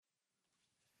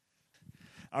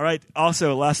All right.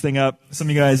 Also, last thing up, some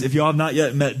of you guys, if you all have not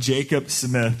yet met Jacob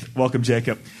Smith, welcome,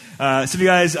 Jacob. Some of you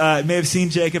guys may have seen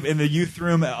Jacob in the youth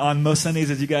room on most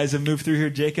Sundays as you guys have moved through here.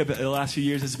 Jacob, the last few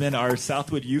years, has been our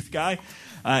Southwood youth guy.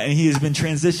 And he has been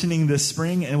transitioning this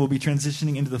spring and will be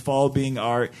transitioning into the fall being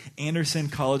our Anderson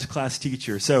College class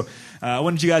teacher. So I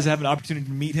wanted you guys to have an opportunity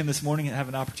to meet him this morning and have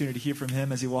an opportunity to hear from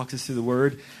him as he walks us through the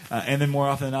Word. And then more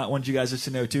often than not, I wanted you guys just to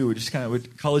know, too, we're just kind of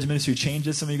with college ministry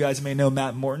changes. Some of you guys may know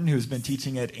Matt Morton, who's been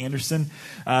teaching at Anderson.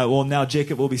 Well, now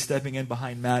Jacob will be stepping in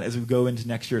behind Matt as we go into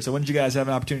next year. So I wanted you guys to have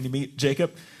an opportunity to meet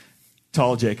Jacob.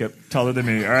 Tall Jacob, taller than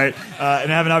me, all right?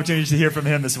 And have an opportunity to hear from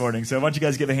him this morning. So I want you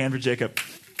guys to give a hand for Jacob.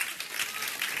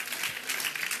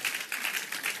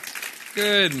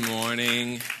 Good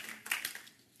morning.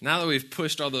 Now that we've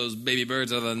pushed all those baby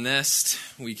birds out of the nest,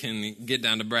 we can get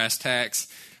down to brass tacks.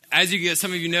 As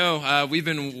some of you know, we've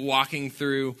been walking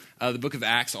through the book of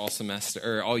Acts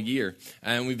all year,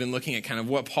 and we've been looking at kind of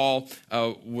what Paul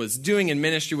was doing in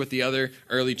ministry, what the other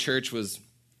early church was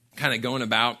kind of going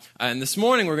about. And this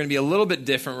morning we're going to be a little bit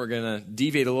different. We're going to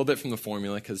deviate a little bit from the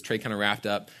formula because Trey kind of wrapped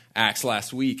up Acts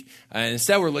last week. And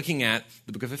instead we're looking at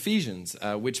the book of Ephesians,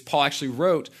 which Paul actually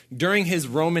wrote during his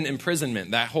Roman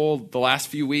imprisonment. The last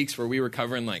few weeks where we were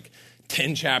covering like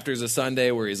 10 chapters a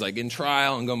Sunday where he's like in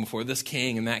trial and going before this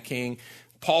king and that king.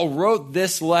 Paul wrote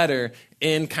this letter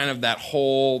in kind of that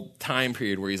whole time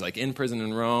period where he's like in prison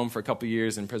in Rome for a couple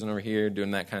years, in prison over here,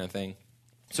 doing that kind of thing.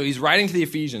 So he's writing to the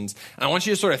Ephesians, and I want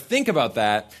you to sort of think about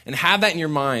that and have that in your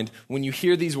mind when you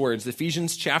hear these words.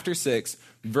 Ephesians chapter 6,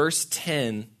 verse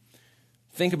 10.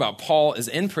 Think about Paul is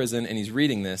in prison, and he's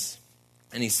reading this,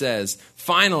 and he says,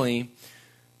 "Finally,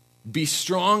 be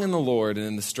strong in the Lord and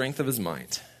in the strength of his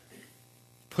might.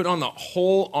 Put on the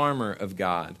whole armor of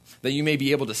God, that you may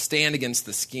be able to stand against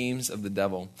the schemes of the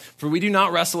devil. For we do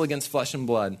not wrestle against flesh and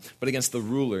blood, but against the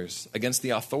rulers, against the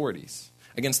authorities,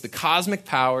 against the cosmic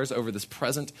powers over this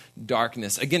present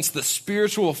darkness, against the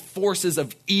spiritual forces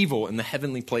of evil in the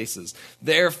heavenly places.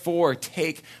 Therefore,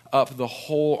 take up the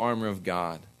whole armor of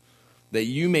God, that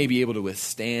you may be able to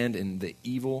withstand in the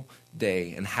evil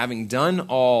day, and having done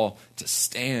all, to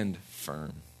stand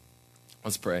firm."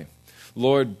 Let's pray.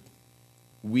 Lord,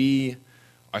 we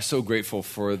are so grateful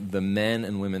for the men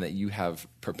and women that you have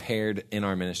prepared in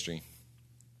our ministry.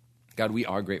 God, we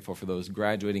are grateful for those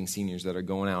graduating seniors that are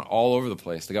going out all over the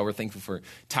place. God, we're thankful for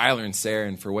Tyler and Sarah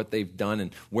and for what they've done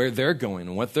and where they're going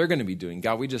and what they're going to be doing.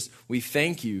 God, we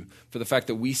thank you for the fact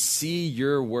that we see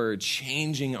your word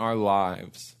changing our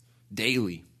lives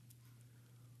daily.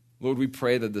 Lord, we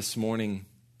pray that this morning,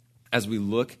 as we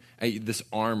look at this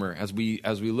armor, as we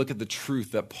look at the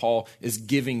truth that Paul is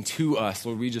giving to us,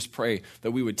 Lord, we just pray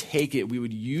that we would take it, we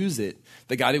would use it,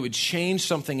 that God, it would change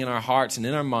something in our hearts and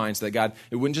in our minds, that God,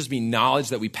 it wouldn't just be knowledge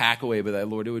that we pack away, but that,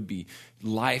 Lord, it would be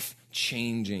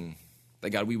life-changing, that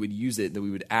God, we would use it, that we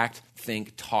would act,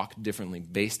 think, talk differently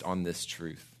based on this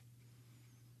truth.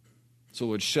 So,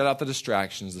 Lord, shut out the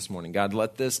distractions this morning. God,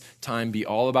 let this time be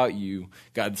all about you.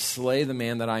 God, slay the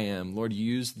man that I am. Lord,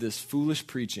 use this foolish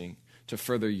preaching to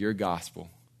further your gospel.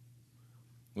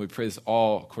 We pray this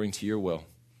all according to your will.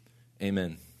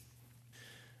 Amen.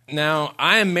 Now,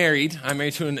 I am married. I'm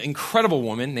married to an incredible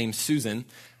woman named Susan.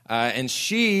 And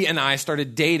she and I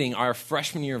started dating our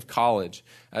freshman year of college.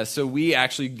 So we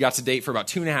actually got to date for about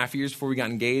 2.5 years before we got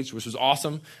engaged, which was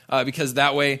awesome because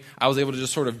that way I was able to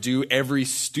just sort of do every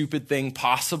stupid thing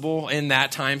possible in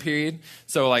that time period.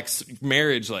 So like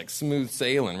marriage, like smooth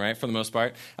sailing, right, for the most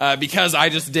part, because I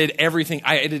just did everything.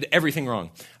 I did everything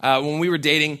wrong. When we were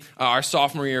dating our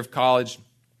sophomore year of college,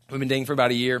 we've been dating for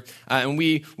about a year, and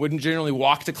we wouldn't generally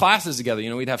walk to classes together. You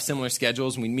know, we'd have similar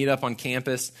schedules, and we'd meet up on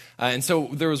campus. And so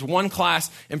there was one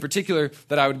class in particular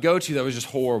that I would go to that was just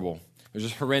horrible. It was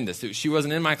just horrendous. She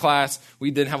wasn't in my class.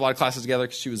 We didn't have a lot of classes together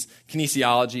because she was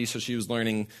kinesiology, so she was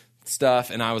learning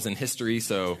stuff, and I was in history,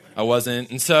 so I wasn't.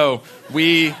 And so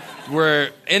we were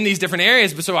in these different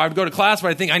areas, but so I would go to class, but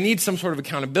I think I need some sort of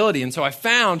accountability. And so I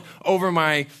found over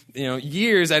my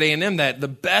years at A&M that the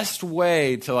best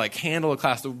way to like handle a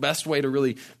class, the best way to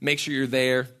really make sure you're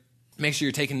there, make sure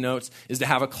you're taking notes, is to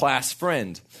have a class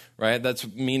friend, right? That's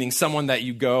meaning someone that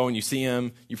you go and you see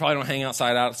them. You probably don't hang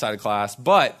outside of class,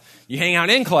 but you hang out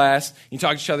in class, you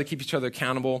talk to each other, keep each other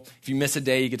accountable. If you miss a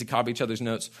day, you get to copy each other's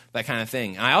notes, that kind of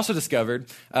thing. And I also discovered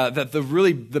that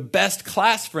the best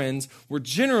class friends were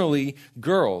generally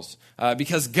girls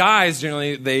because guys,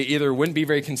 generally, they either wouldn't be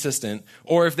very consistent,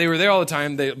 or if they were there all the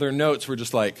time, their notes were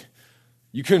just like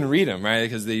you couldn't read them, right?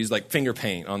 Because they use like finger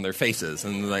paint on their faces.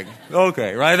 And like,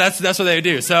 okay, right? That's what they would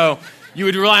do. So you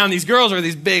would rely on these girls or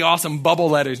these big, awesome bubble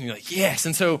letters. And you're like, yes.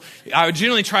 And so I would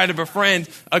generally try to befriend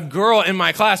a girl in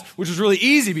my class, which was really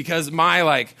easy because my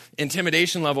like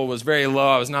intimidation level was very low.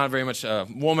 I was not very much a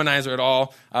womanizer at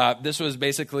all. This was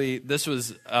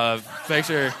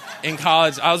picture in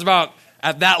college. I was about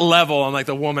at that level on like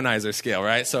the womanizer scale,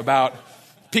 right? So about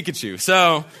Pikachu.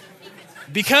 So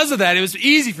because of that, it was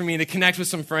easy for me to connect with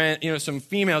some some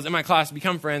females in my class,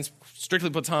 become friends, strictly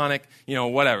platonic,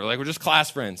 whatever. Like, we're just class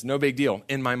friends. No big deal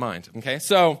in my mind, okay?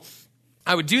 So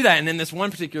I would do that, and in this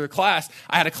one particular class,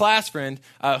 I had a class friend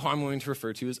who I'm going to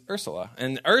refer to as Ursula.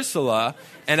 And Ursula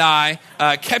and I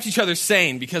kept each other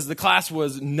sane because the class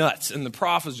was nuts, and the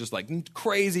prof was just like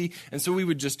crazy, and so we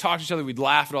would just talk to each other. We'd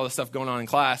laugh at all the stuff going on in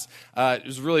class. It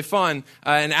was really fun.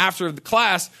 And after the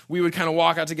class, we would kind of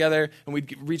walk out together, and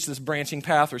we'd reach this branching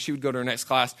path where she would go to her next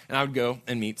class, and I would go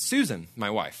and meet Susan,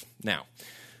 my wife, now.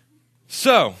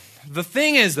 So the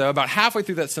thing is, though, about halfway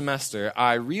through that semester,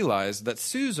 I realized that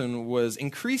Susan was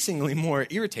increasingly more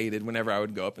irritated whenever I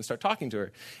would go up and start talking to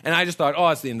her. And I just thought, oh,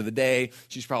 it's the end of the day.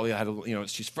 She's probably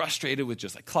she's frustrated with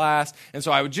just like class. And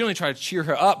so I would generally try to cheer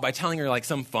her up by telling her like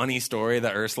some funny story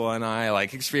that Ursula and I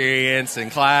like experienced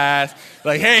in class.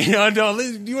 Like, hey, you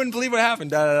wouldn't believe what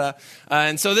happened. Da, da, da.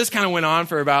 And so this kind of went on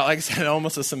for about, like I said,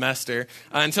 almost a semester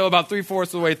until about 3/4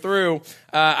 of the way through.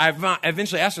 I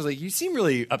eventually asked her, like, you seem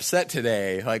really upset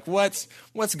today. Like, what's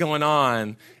going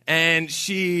on? And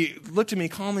she looked at me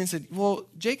calmly and said, well,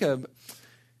 Jacob,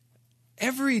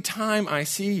 every time I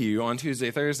see you on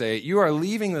Tuesday, Thursday, you are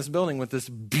leaving this building with this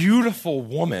beautiful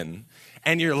woman,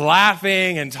 and you're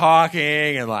laughing and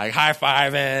talking and like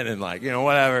high-fiving and like,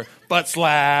 whatever, butt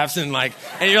slaps and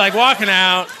you're like walking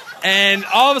out, and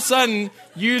all of a sudden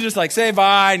you just like say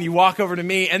bye and you walk over to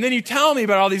me, and then you tell me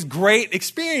about all these great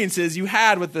experiences you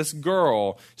had with this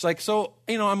girl. She's like, so,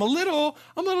 I'm a little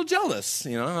jealous,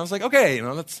 and I was like, okay,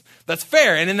 that's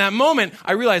fair. And in that moment,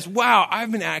 I realized, wow,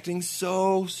 I've been acting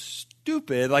so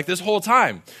stupid like this whole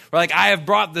time. Or like I have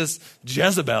brought this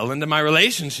Jezebel into my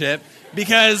relationship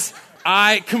because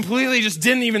I completely just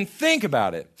didn't even think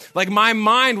about it. Like my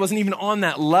mind wasn't even on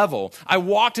that level. I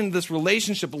walked into this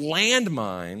relationship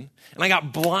landmine and I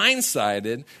got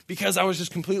blindsided because I was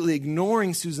just completely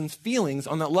ignoring Susan's feelings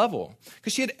on that level.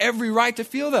 Because she had every right to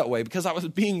feel that way because I was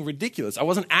being ridiculous. I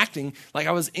wasn't acting like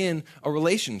I was in a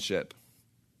relationship.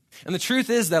 And the truth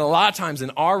is that a lot of times in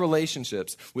our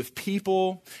relationships with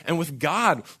people and with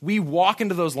God, we walk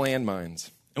into those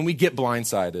landmines. And we get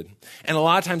blindsided. And a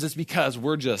lot of times it's because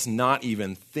we're just not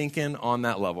even thinking on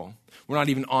that level. We're not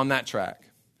even on that track.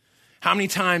 How many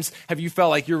times have you felt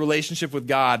like your relationship with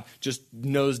God just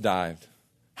nosedived?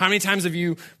 How many times have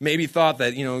you maybe thought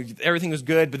that, everything was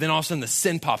good, but then all of a sudden the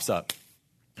sin pops up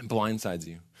and blindsides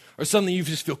you? Or suddenly you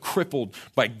just feel crippled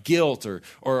by guilt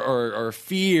or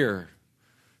fear,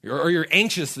 or you're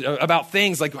anxious about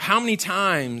things. Like, how many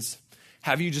times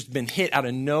have you just been hit out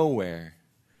of nowhere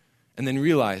and then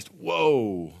realized,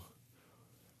 whoa,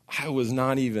 I was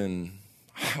not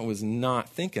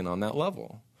thinking on that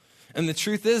level. And the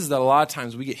truth is that a lot of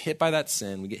times we get hit by that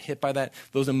sin, we get hit by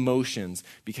those emotions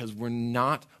because we're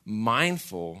not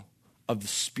mindful of the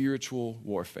spiritual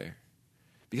warfare.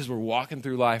 Because we're walking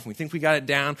through life and we think we got it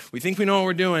down, we think we know what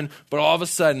we're doing, but all of a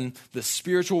sudden, the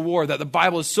spiritual war that the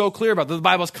Bible is so clear about, that the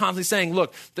Bible is constantly saying,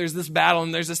 look, there's this battle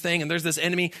and there's this thing and there's this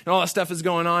enemy and all that stuff is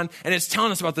going on, and it's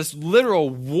telling us about this literal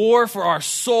war for our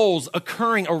souls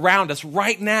occurring around us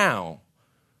right now.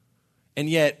 And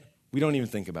yet, we don't even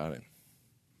think about it.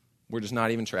 We're just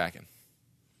not even tracking.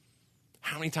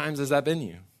 How many times has that been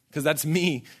you? Because that's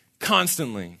me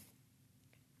constantly.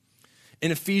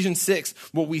 In Ephesians 6,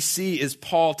 what we see is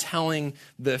Paul telling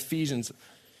the Ephesians,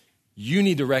 you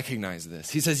need to recognize this.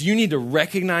 He says you need to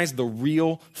recognize the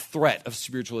real threat of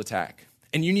spiritual attack.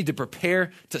 And you need to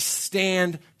prepare to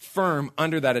stand firm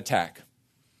under that attack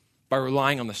by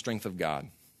relying on the strength of God.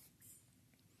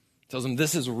 Tells them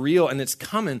this is real and it's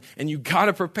coming and you got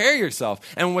to prepare yourself.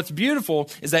 And what's beautiful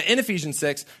is that in Ephesians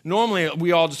 6, normally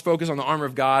we all just focus on the armor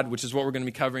of God, which is what we're going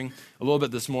to be covering a little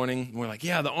bit this morning. We're like,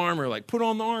 yeah, the armor, like put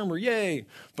on the armor, yay.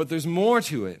 But there's more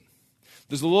to it.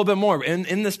 There's a little bit more.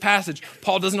 In this passage,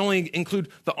 Paul doesn't only include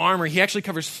the armor. He actually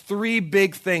covers 3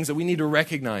 big things that we need to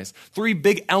recognize, 3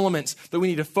 big elements that we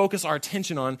need to focus our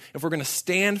attention on if we're going to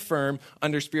stand firm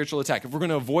under spiritual attack, if we're going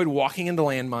to avoid walking into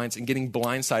landmines and getting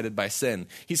blindsided by sin.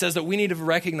 He says that we need to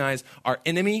recognize our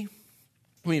enemy,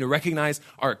 we need to recognize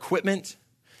our equipment,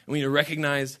 and we need to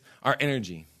recognize our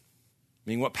energy.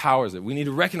 Meaning, what power is it? We need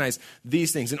to recognize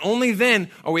these things. And only then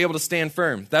are we able to stand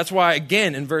firm. That's why,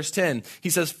 again, in verse 10, he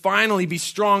says, finally, be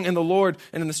strong in the Lord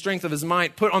and in the strength of his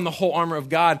might. Put on the whole armor of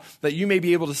God, that you may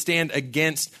be able to stand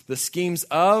against the schemes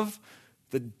of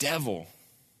the devil.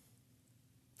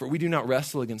 For we do not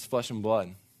wrestle against flesh and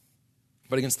blood,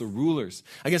 but against the rulers,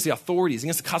 against the authorities,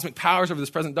 against the cosmic powers over this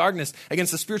present darkness,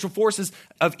 against the spiritual forces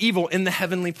of evil in the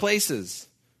heavenly places.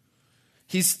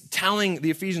 He's telling the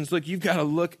Ephesians, look, you've got to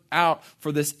look out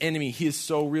for this enemy. He is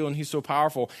so real and he's so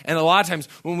powerful. And a lot of times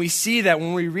when we see that,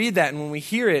 when we read that, and when we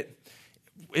hear it,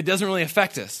 it doesn't really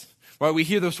affect us. Right? We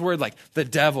hear this word like the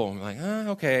devil. And we're like,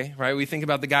 okay. Right? We think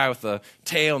about the guy with the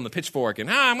tail and the pitchfork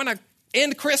and, I'm going to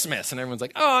end Christmas. And everyone's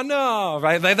like, oh, no.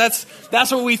 Right? Like,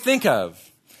 that's what we think of.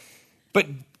 But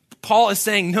Paul is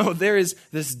saying, no, there is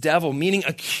this devil, meaning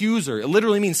accuser. It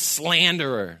literally means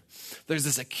slanderer. There's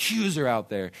this accuser out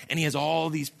there, and he has all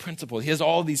these principles. He has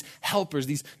all these helpers,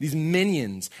 these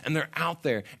minions, and they're out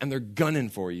there, and they're gunning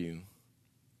for you.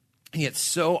 And yet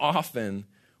so often,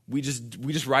 we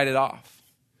just write it off.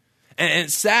 And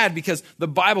it's sad because the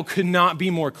Bible could not be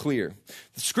more clear.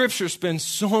 The Scripture spends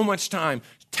so much time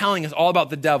telling us all about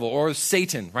the devil or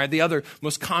Satan, right? The other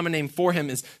most common name for him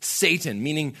is Satan,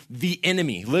 meaning the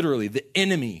enemy, literally the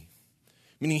enemy,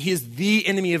 meaning he is the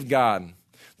enemy of God.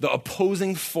 The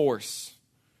opposing force.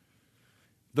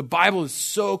 The Bible is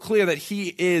so clear that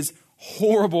he is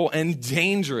horrible and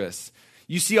dangerous.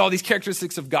 You see all these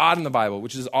characteristics of God in the Bible,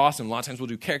 which is awesome. A lot of times we'll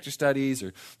do character studies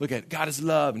or look at God is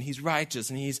love and he's righteous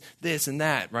and he's this and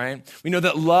that, right? We know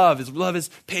that love is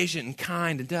patient and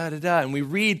kind and da-da-da. And we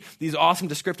read these awesome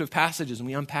descriptive passages and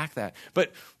we unpack that.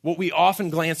 But what we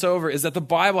often glance over is that the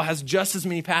Bible has just as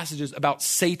many passages about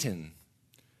Satan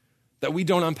that we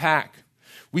don't unpack.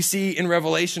 We see in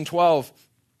Revelation 12,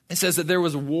 it says that there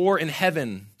was war in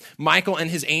heaven. Michael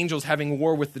and his angels having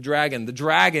war with the dragon. The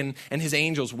dragon and his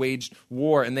angels waged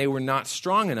war, and they were not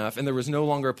strong enough, and there was no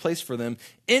longer a place for them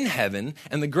in heaven.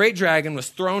 And the great dragon was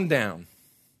thrown down,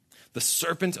 the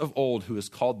serpent of old, who is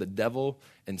called the devil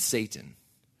and Satan,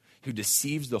 who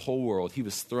deceives the whole world. He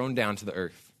was thrown down to the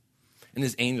earth, and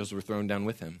his angels were thrown down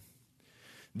with him.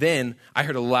 Then I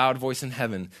heard a loud voice in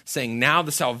heaven saying, now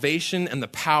the salvation and the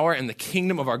power and the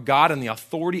kingdom of our God and the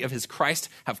authority of his Christ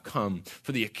have come.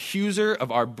 For the accuser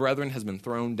of our brethren has been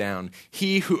thrown down,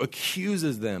 he who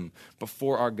accuses them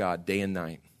before our God day and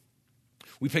night.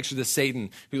 We picture this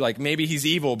Satan who maybe he's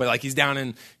evil, but he's down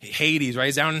in Hades, right?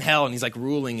 He's down in hell and he's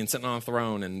ruling and sitting on a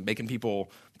throne and making people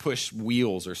push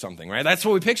wheels or something, right? That's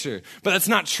what we picture. But that's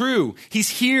not true. He's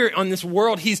here on this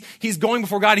world. He's going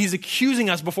before God. He's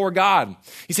accusing us before God.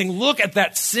 He's saying, look at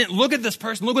that sin. Look at this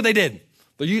person. Look what they did.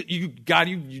 God,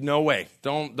 no way.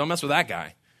 Don't mess with that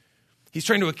guy. He's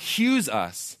trying to accuse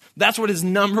us. That's what his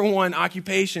number one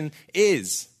occupation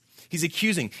is. He's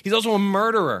accusing. He's also a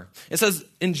murderer. It says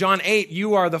in John 8,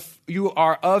 you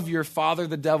are of your father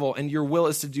the devil, and your will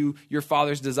is to do your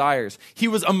father's desires. He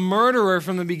was a murderer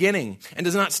from the beginning and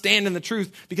does not stand in the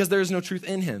truth because there is no truth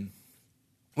in him.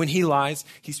 When he lies,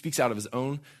 he speaks out of his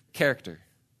own character,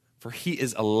 for he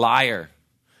is a liar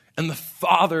and the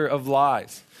father of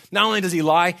lies. Not only does he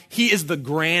lie, he is the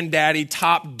granddaddy,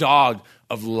 top dog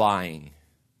of lying.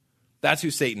 That's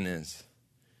who Satan is.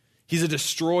 He's a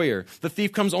destroyer. The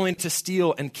thief comes only to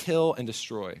steal and kill and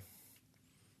destroy.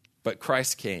 But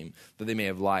Christ came that they may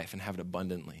have life and have it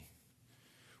abundantly.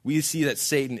 We see that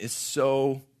Satan is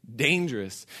so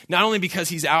dangerous, not only because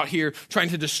he's out here trying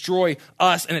to destroy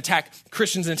us and attack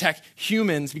Christians and attack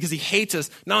humans because he hates us.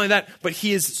 Not only that, but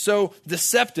he is so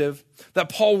deceptive that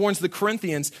Paul warns the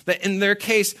Corinthians that in their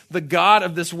case, the God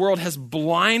of this world has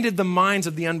blinded the minds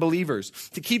of the unbelievers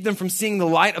to keep them from seeing the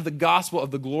light of the gospel of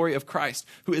the glory of Christ,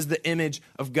 who is the image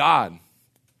of God.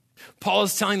 Paul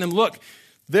is telling them, look,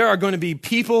 there are going to be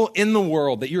people in the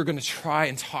world that you're going to try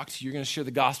and talk to. You're going to share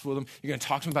the gospel with them. You're going to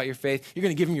talk to them about your faith. You're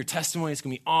going to give them your testimony. It's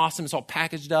going to be awesome. It's all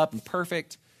packaged up and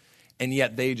perfect. And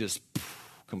yet they just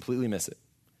completely miss it.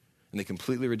 And they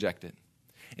completely reject it.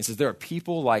 It says there are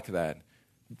people like that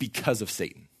because of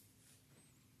Satan.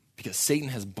 Because Satan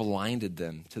has blinded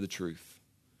them to the truth.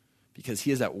 Because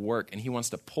he is at work and he wants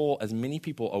to pull as many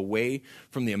people away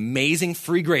from the amazing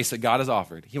free grace that God has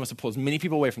offered. He wants to pull as many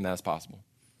people away from that as possible.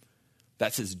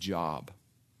 That's his job.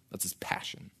 That's his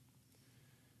passion.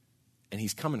 And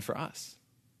he's coming for us.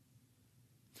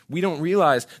 We don't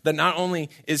realize that not only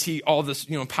is he all this,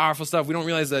 powerful stuff, we don't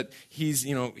realize that he's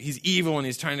evil and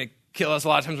he's trying to kill us. A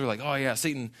lot of times we're like, oh yeah,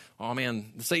 Satan, oh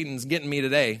man, Satan's getting me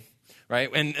today, right?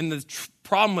 And the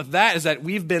problem with that is that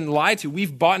we've been lied to.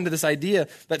 We've bought into this idea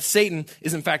that Satan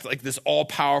is in fact like this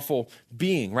all-powerful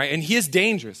being, right? And he is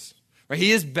dangerous, right?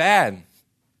 He is bad.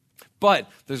 But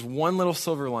there's one little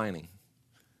silver lining.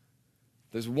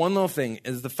 There's one little thing,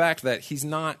 is the fact that he's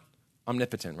not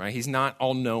omnipotent, right? He's not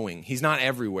all-knowing. He's not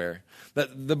everywhere.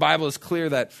 That the Bible is clear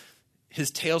that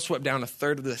his tail swept down a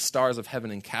third of the stars of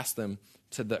heaven and cast them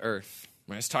to the earth.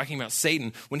 Right? It's talking about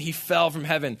Satan. When he fell from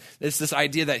heaven, it's this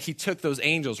idea that he took those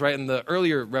angels, right? In the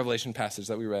earlier Revelation passage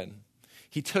that we read,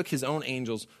 he took his own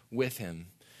angels with him.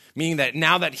 Meaning that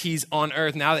now that he's on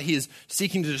earth, now that he is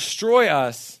seeking to destroy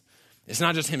us, it's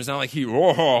not just him. It's not like he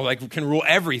can rule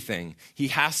everything.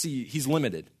 He's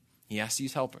limited. He has to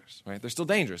use helpers, right? They're still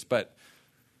dangerous, but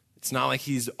it's not like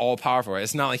he's all powerful, right?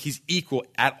 It's not like he's equal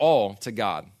at all to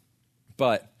God,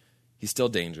 but he's still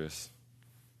dangerous.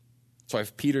 So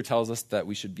if Peter tells us that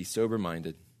we should be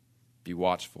sober-minded, be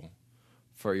watchful,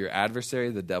 for your adversary,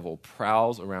 the devil,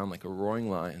 prowls around like a roaring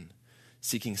lion,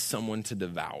 seeking someone to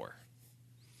devour.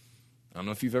 I don't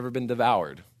know if you've ever been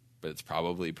devoured, but it's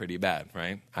probably pretty bad,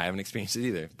 right? I haven't experienced it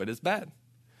either, but it's bad.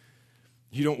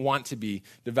 You don't want to be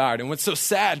devoured. And what's so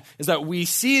sad is that we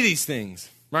see these things,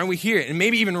 right? We hear it. And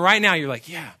maybe even right now you're like,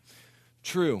 yeah,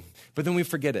 true. But then we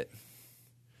forget it,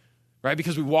 right?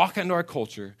 Because we walk into our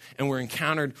culture and we're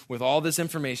encountered with all this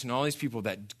information, all these people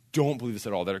that don't believe this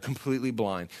at all, that are completely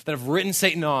blind, that have written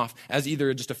Satan off as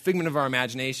either just a figment of our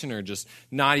imagination or just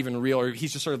not even real, or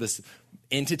he's just sort of this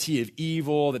entity of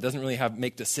evil that doesn't really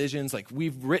make decisions. Like,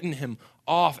 we've written him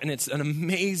off, and it's an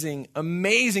amazing,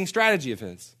 amazing strategy of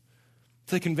his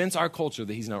to convince our culture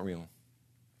that he's not real.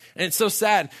 And it's so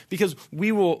sad because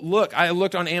I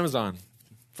looked on Amazon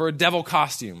for a devil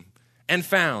costume and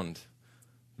found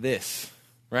this,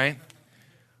 right?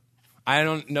 I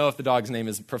don't know if the dog's name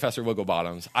is Professor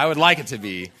Wigglebottoms. I would like it to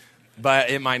be, but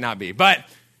it might not be. But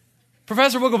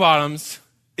Professor Wigglebottoms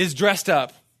is dressed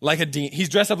up like he's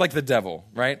dressed up like the devil,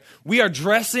 right? We are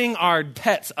dressing our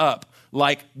pets up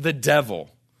like the devil,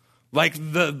 like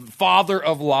the father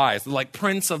of lies, like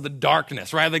prince of the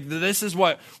darkness, right? Like, this is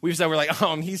what we've said. We're like,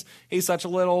 he's such a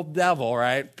little devil,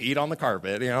 right? Peed on the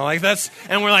carpet, like that's,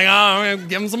 and we're like, I'm gonna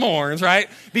give him some horns, right?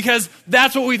 Because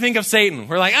that's what we think of Satan.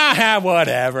 We're like,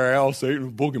 whatever,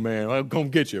 Satan, boogeyman, I'll come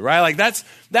get you, right? Like that's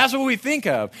what we think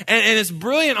of. And it's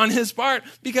brilliant on his part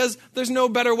because there's no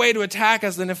better way to attack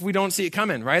us than if we don't see it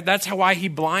coming, right? That's why he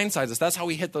blindsides us. That's how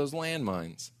we hit those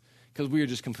landmines, because we are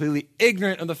just completely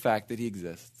ignorant of the fact that he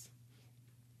exists.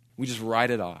 We just write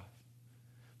it off.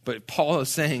 But Paul is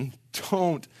saying,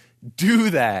 don't do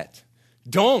that.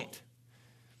 Don't.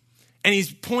 And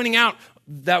he's pointing out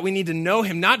that we need to know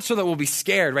him, not so that we'll be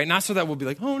scared, right? Not so that we'll be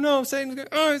like, oh no, Satan's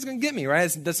he's going to get me,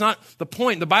 right? That's not the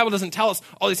point. The Bible doesn't tell us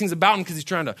all these things about him because he's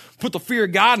trying to put the fear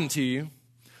of God into you.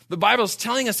 The Bible is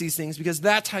telling us these things because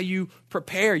that's how you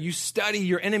prepare. You study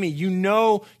your enemy. You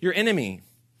know your enemy.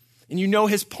 And you know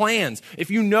his plans. If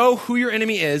you know who your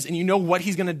enemy is and you know what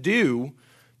he's going to do,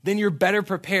 then you're better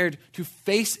prepared to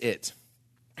face it.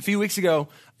 A few weeks ago,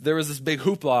 there was this big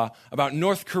hoopla about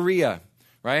North Korea,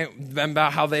 right?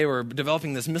 About how they were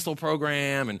developing this missile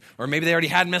program, or maybe they already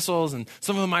had missiles, and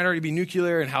some of them might already be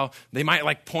nuclear, and how they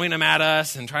might point them at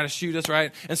us and try to shoot us,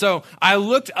 right? And so I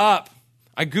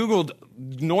Googled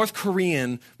North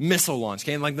Korean missile launch,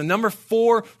 okay? And the number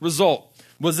 4 result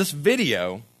was this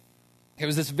video. It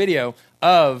was this video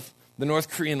of the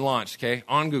North Korean launch, okay,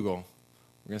 on Google.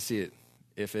 We're going to see it.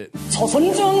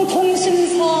 조선중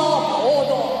통신사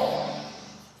보도.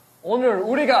 오늘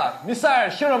우리가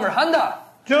미사일 실험을 한다.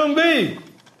 준비.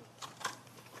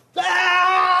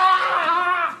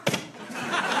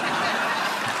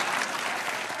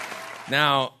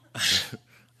 Now,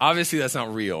 obviously that's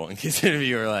not real. In case any of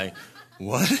you are like,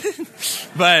 what?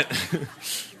 But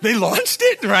they launched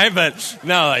it, right? But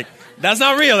no, that's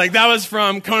not real. That was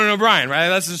from Conan O'Brien, right?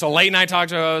 That's just a late night talk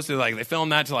show host. They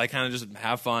filmed that to kind of just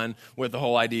have fun with the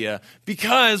whole idea.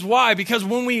 Because why? Because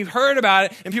when we heard about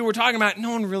it and people were talking about it,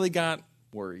 no one really got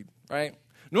worried, right?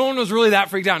 No one was really that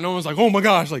freaked out. No one was like, oh my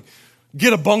gosh,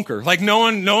 get a bunker. No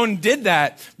one did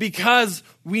that because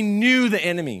we knew the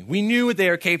enemy. We knew what they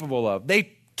are capable of.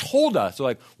 They told us,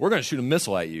 we're going to shoot a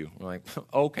missile at you. We're like,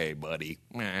 okay, buddy.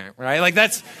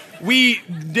 Right? We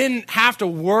didn't have to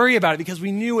worry about it because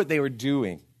we knew what they were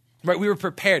doing. Right? We were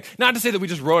prepared. Not to say that we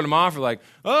just wrote them off or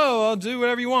I'll do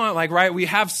whatever you want. Right? We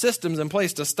have systems in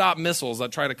place to stop missiles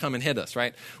that try to come and hit us,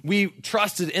 right? We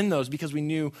trusted in those because we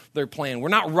knew their plan. We're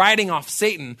not writing off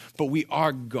Satan, but we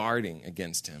are guarding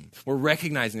against him. We're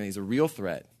recognizing that he's a real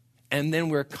threat. And then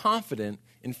we're confident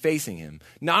in facing him.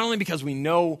 Not only because we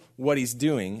know what he's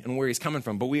doing and where he's coming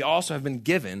from, but we also have been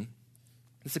given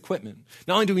this equipment.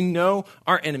 Not only do we know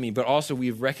our enemy, but also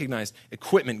we've recognized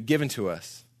equipment given to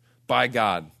us by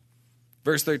God.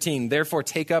 Verse 13, therefore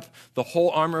take up the whole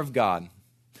armor of God,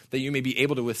 that you may be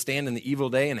able to withstand in the evil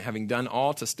day, and having done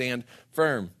all, to stand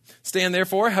firm. Stand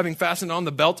therefore, having fastened on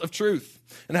the belt of truth,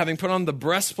 and having put on the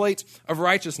breastplate of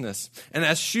righteousness, and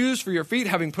as shoes for your feet,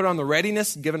 having put on the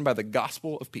readiness given by the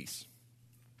gospel of peace.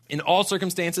 In all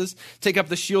circumstances, take up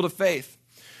the shield of faith,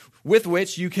 with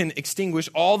which you can extinguish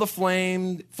all the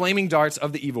flaming darts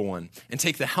of the evil one, and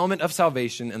take the helmet of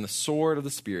salvation and the sword of the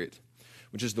Spirit,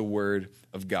 which is the word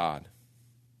of God.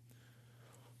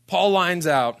 Paul lines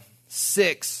out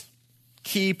 6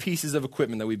 key pieces of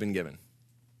equipment that we've been given.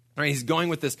 All right, he's going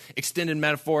with this extended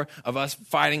metaphor of us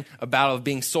fighting a battle, of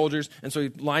being soldiers, and so he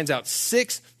lines out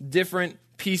 6 different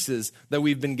pieces that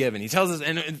we've been given. He tells us,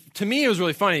 and to me it was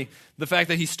really funny, the fact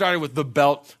that he started with the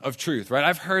belt of truth, right?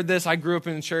 I've heard this. I grew up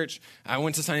in church. I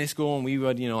went to Sunday school, and we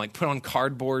would, like put on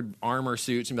cardboard armor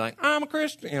suits and be like, I'm a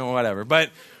Christian, whatever. But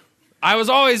I was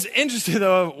always interested,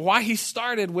 though, why he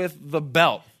started with the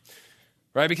belt,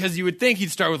 right? Because you would think he'd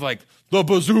start with like the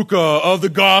bazooka of the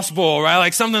gospel, right?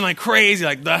 Like something like crazy,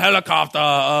 like the helicopter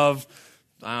of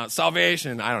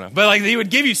salvation. I don't know. But like he would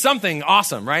give you something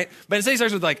awesome, right? But instead he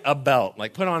starts with like a belt,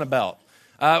 like put on a belt,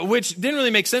 which didn't really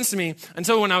make sense to me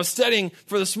until when I was studying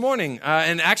for this morning.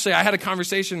 And actually I had a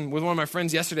conversation with one of my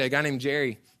friends yesterday, a guy named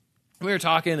Jerry. We were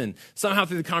talking, and somehow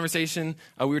through the conversation,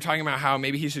 we were talking about how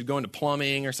maybe he should go into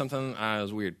plumbing or something. It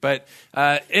was weird. But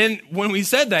and when we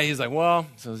said that, he's like, well,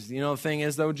 so, the thing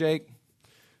is, though, Jake,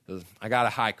 I got a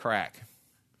high crack.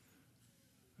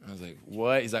 I was like,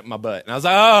 what? He's like, my butt. And I was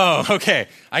like, oh, okay,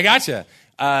 I gotcha.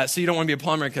 So you don't want to be a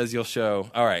plumber because you'll show.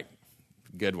 All right,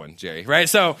 good one, Jerry. Right?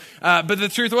 So, but the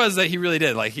truth was that he really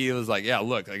did. Like he was like, yeah,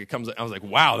 look, like it comes. I was like,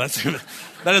 wow, that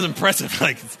is impressive.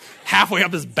 Like it's halfway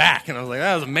up his back, and I was like,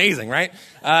 that was amazing, right?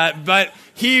 But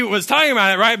he was talking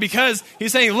about it, right? Because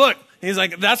he's saying, look. He's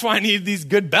like, that's why I need these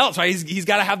good belts, right? He's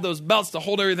got to have those belts to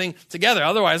hold everything together.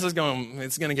 Otherwise, it's going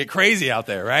to get crazy out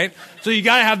there, right? So you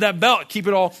got to have that belt, keep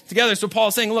it all together. So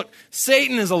Paul's saying, look,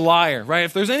 Satan is a liar, right?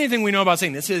 If there's anything we know about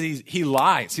Satan, it's he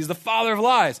lies. He's the father of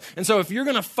lies. And so if you're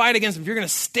going to fight against him, if you're going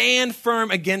to stand firm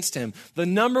against him, the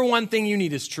number one thing you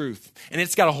need is truth. And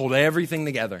it's got to hold everything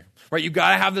together, right? You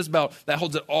got to have this belt that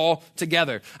holds it all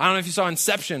together. I don't know if you saw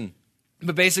Inception.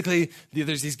 But basically,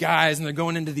 there's these guys, and they're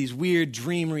going into these weird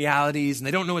dream realities, and they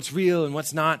don't know what's real and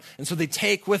what's not. And so they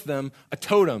take with them a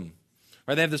totem,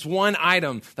 right? They have this one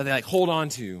item that they hold on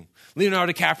to.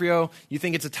 Leonardo DiCaprio, you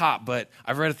think it's a top, but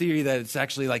I've read a theory that it's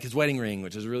actually like his wedding ring,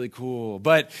 which is really cool.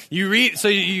 But you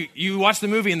watch the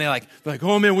movie, and they're like,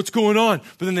 oh man, what's going on?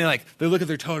 But then they look at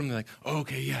their totem, and they're like, oh,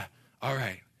 okay, yeah, all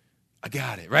right. I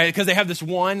got it, right? Because they have this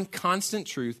one constant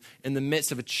truth in the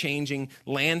midst of a changing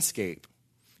landscape.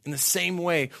 In the same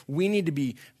way, we need to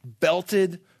be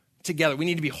belted together. We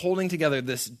need to be holding together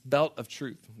this belt of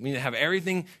truth. We need to have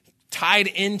everything tied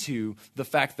into the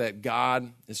fact that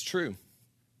God is true.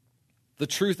 The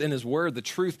truth in his word, the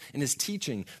truth in his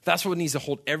teaching. That's what needs to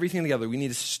hold everything together. We need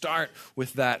to start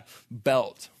with that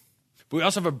belt. But we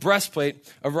also have a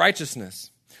breastplate of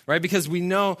righteousness, right? Because we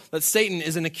know that Satan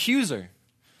is an accuser.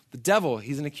 The devil,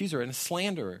 he's an accuser and a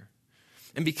slanderer.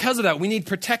 And because of that, we need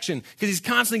protection because he's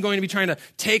constantly going to be trying to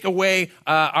take away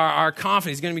our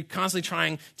confidence. He's going to be constantly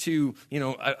trying to,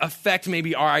 affect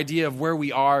maybe our idea of where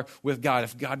we are with God.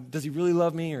 If God, does he really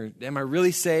love me or am I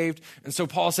really saved? And so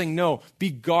Paul's saying, no, be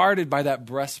guarded by that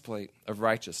breastplate of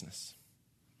righteousness,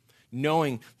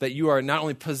 knowing that you are not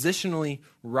only positionally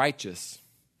righteous,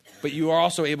 but you are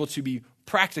also able to be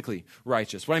practically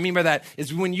righteous. What I mean by that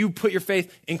is when you put your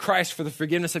faith in Christ for the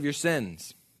forgiveness of your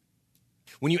sins,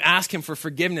 when you ask him for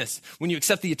forgiveness, when you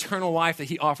accept the eternal life that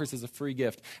he offers as a free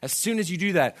gift, as soon as you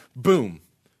do that, boom,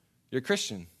 you're a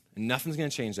Christian, and nothing's going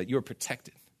to change that. You are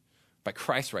protected by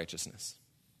Christ's righteousness.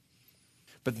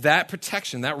 But that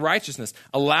protection, that righteousness,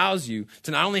 allows you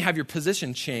to not only have your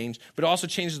position change, but it also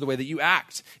changes the way that you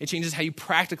act. It changes how you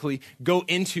practically go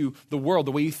into the world,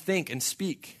 the way you think and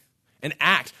speak and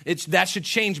act. That should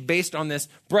change based on this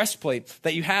breastplate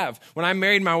that you have. When I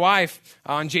married my wife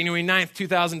on January 9th,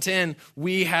 2010,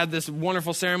 we had this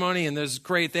wonderful ceremony and this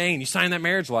great thing, and you sign that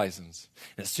marriage license.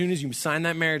 And as soon as you sign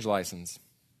that marriage license,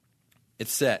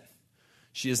 it's set.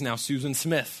 She is now Susan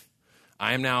Smith.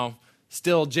 I am now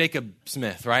still Jacob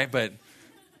Smith, right? But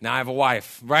now I have a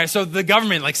wife, right? So the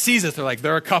government sees us.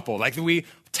 They're a couple.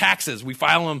 Taxes, we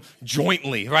file them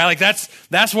jointly, right?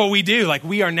 That's what we do.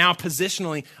 We are now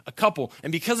positionally a couple.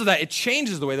 And because of that, it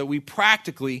changes the way that we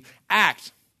practically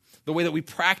act, the way that we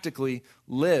practically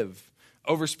live.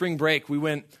 Over spring break, we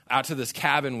went out to this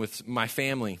cabin with my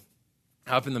family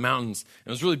up in the mountains. It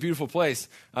was a really beautiful place.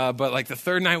 But the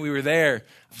third night we were there,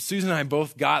 Susan and I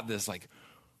both got this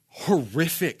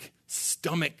horrific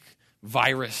stomach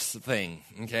virus thing,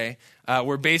 okay?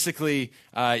 Where basically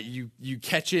you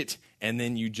catch it and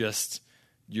then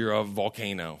you're a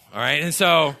volcano, all right? And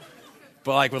so,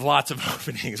 but like with lots of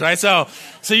openings, right? So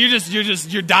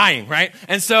you're dying, right?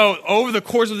 And so over the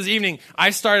course of this evening, I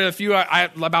started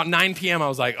about 9 p.m. I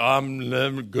was like,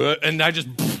 I'm good. And I just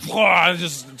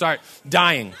start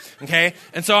dying, okay?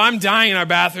 And so I'm dying in our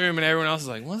bathroom and everyone else is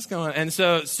like, what's going on? And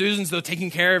so Susan's though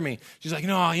taking care of me. She's like,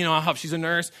 no, I'll help. She's a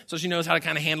nurse, so she knows how to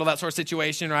kind of handle that sort of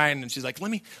situation, right? And she's like, let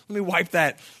me wipe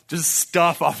that just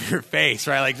stuff off your face,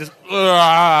 right? Like just,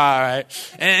 right?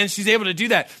 And she's able to do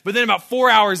that. But then about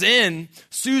 4 hours in,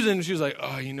 Susan, she was like,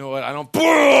 oh, you know what? I don't,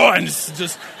 and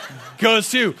just goes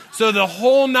too. So the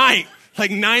whole night,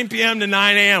 like 9 p.m. to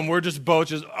 9 a.m., we're just both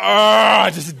just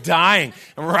dying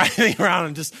and writhing around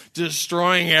and just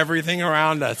destroying everything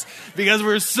around us because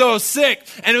we're so sick.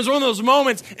 And it was one of those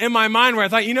moments in my mind where I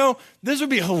thought, this would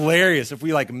be hilarious if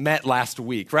we like met last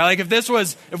week, right? Like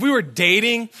if we were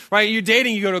dating, right? You're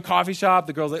dating, you go to a coffee shop,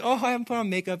 the girl's like, oh, I haven't put on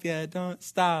makeup yet, don't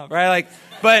stop, right? Like,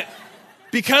 but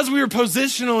because we were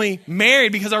positionally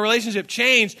married, because our relationship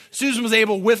changed, Susan was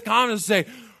able with confidence to say,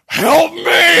 help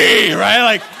me, right?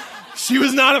 Like, she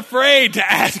was not afraid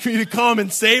to ask me to come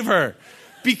and save her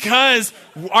because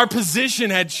our position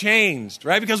had changed,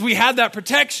 right? Because we had that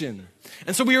protection.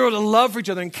 And so we were able to love for each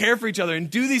other and care for each other and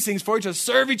do these things for each other,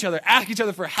 serve each other, ask each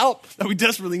other for help that we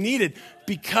desperately needed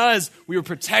because we were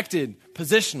protected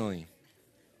positionally.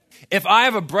 If I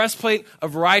have a breastplate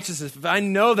of righteousness, if I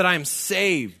know that I am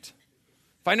saved,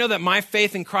 if I know that my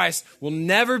faith in Christ will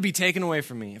never be taken away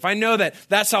from me, if I know that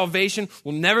that salvation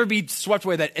will never be swept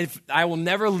away, that if I will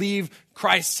never leave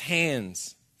Christ's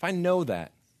hands, if I know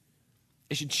that,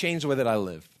 it should change the way that I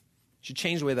live. It should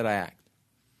change the way that I act.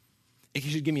 It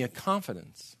should give me a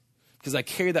confidence because I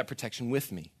carry that protection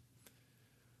with me.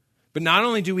 But not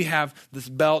only do we have this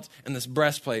belt and this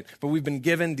breastplate, but we've been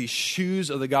given these shoes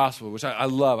of the gospel, which I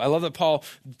love. I love that Paul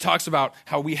talks about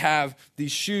how we have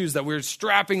these shoes that we're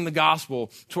strapping the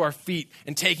gospel to our feet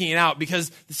and taking it out.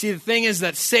 Because, see, the thing is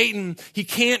that Satan, he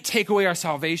can't take away our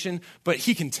salvation, but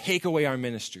he can take away our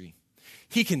ministry.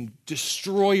 He can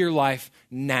destroy your life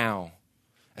now.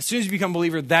 As soon as you become a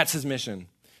believer, that's his mission.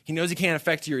 He knows he can't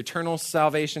affect your eternal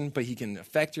salvation, but he can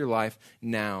affect your life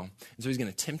now. And so he's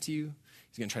going to tempt you.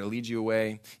 He's going to try to lead you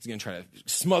away. He's going to try to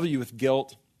smother you with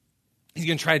guilt. He's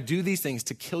going to try to do these things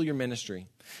to kill your ministry.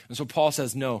 And so Paul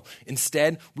says, no.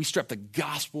 Instead, we strap the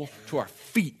gospel to our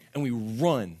feet and we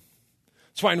run.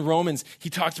 That's why in Romans, he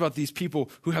talks about these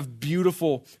people who have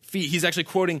beautiful feet. He's actually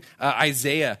quoting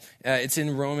Isaiah. It's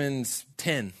in Romans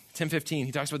 10:15.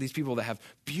 He talks about these people that have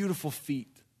beautiful feet,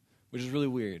 which is really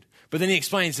weird. But then he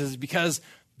explains, he says, because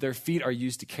their feet are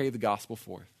used to carry the gospel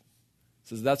forth. He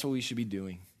says that's what we should be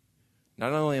doing.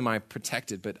 Not only am I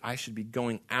protected, but I should be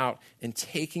going out and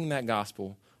taking that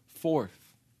gospel forth.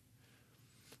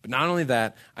 But not only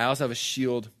that, I also have a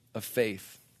shield of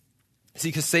faith. See,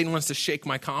 because Satan wants to shake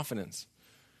my confidence,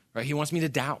 right? He wants me to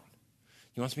doubt.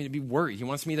 He wants me to be worried. He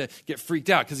wants me to get freaked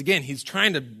out. Because again, he's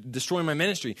trying to destroy my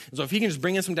ministry. And so if he can just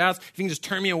bring in some doubts, if he can just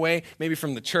turn me away maybe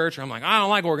from the church, or I'm like, I don't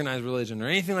like organized religion or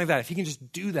anything like that. If he can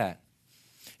just do that,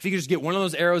 if he could just get one of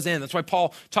those arrows in. That's why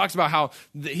Paul talks about how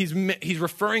he's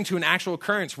referring to an actual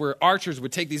occurrence where archers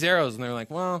would take these arrows and they're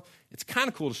like, well, it's kind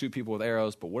of cool to shoot people with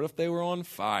arrows, but what if they were on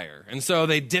fire? And so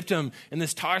they dipped them in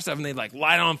this tar stuff and they'd like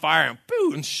light it on fire and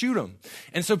boo, and shoot them.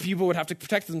 And so people would have to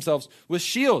protect themselves with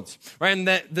shields, right? And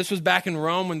this was back in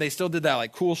Rome when they still did that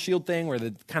like cool shield thing where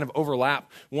they kind of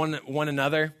overlap one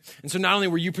another. And so not only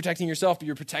were you protecting yourself, but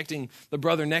you're protecting the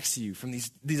brother next to you from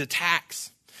these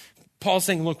attacks. Paul's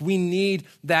saying, look, we need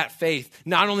that faith.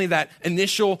 Not only that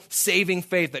initial saving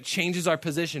faith that changes our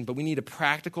position, but we need a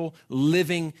practical,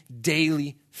 living,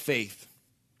 daily faith.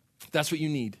 That's what you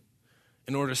need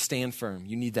in order to stand firm.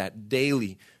 You need that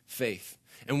daily faith.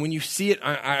 And when you see it,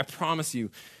 I promise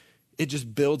you, it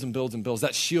just builds and builds and builds.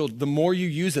 That shield, the more you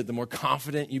use it, the more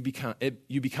confident you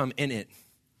become in it.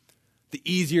 The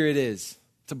easier it is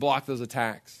to block those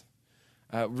attacks.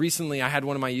 Recently, I had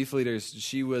one of my youth leaders.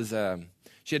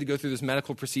 She had to go through this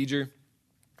medical procedure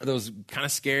that was kind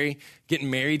of scary, getting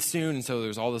married soon, and so there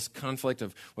was all this conflict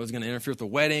of what was going to interfere with the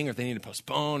wedding, or if they needed to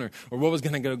postpone, or what was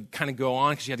going to go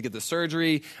on because she had to get the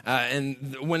surgery.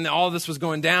 And when all of this was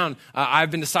going down, I've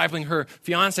been discipling her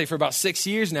fiance for about 6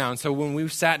 years now, and so when we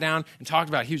sat down and talked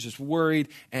about it, he was just worried,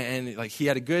 and like he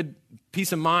had a good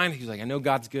peace of mind. He was like, I know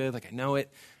God's good, like I know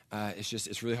it.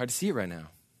 It's really hard to see it right now.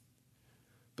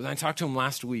 But then I talked to him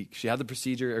last week. She had the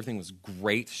procedure. Everything was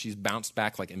great. She's bounced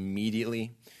back like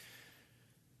immediately.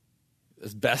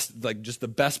 As best, like just the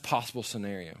best possible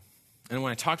scenario. And when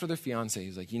I talked with her fiance,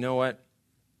 he's like, you know what?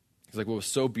 He's like, what was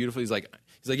so beautiful? He's like,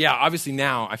 He's like, yeah, obviously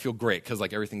now I feel great because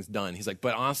like everything's done. He's like,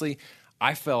 but honestly,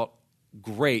 I felt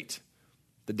great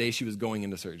the day she was going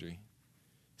into surgery.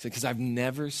 He said, because I've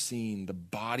never seen the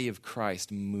body of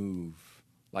Christ move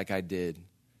like I did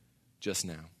just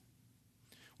now.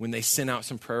 When they sent out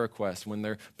some prayer requests, when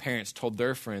their parents told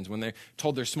their friends, when they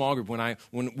told their small group,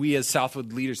 when we as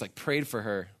Southwood leaders like prayed for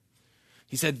her.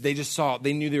 He said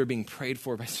they knew they were being prayed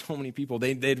for by so many people.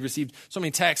 They'd received so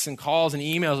many texts and calls and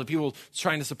emails of people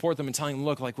trying to support them and telling them,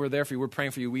 look, like we're there for you, we're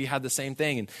praying for you, we had the same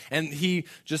thing. And he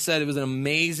just said it was an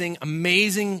amazing,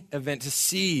 amazing event to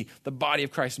see the body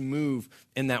of Christ move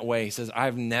in that way. He says,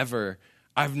 I've never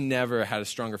had a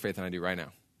stronger faith than I do right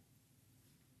now,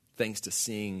 thanks to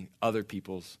seeing other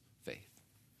people's faith.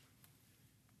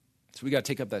 So we got to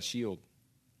take up that shield.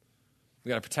 We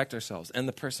got to protect ourselves and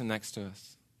the person next to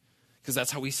us, because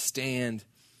that's how we stand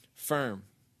firm.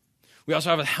 We also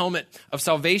have a helmet of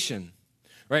salvation,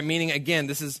 right? Meaning, again,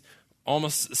 this is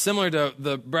almost similar to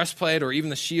the breastplate or even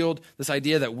the shield, this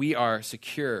idea that we are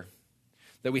secure,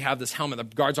 that we have this helmet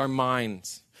that guards our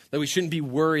minds, that we shouldn't be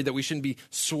worried, that we shouldn't be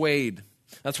swayed.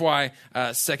 That's why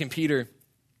 2 Peter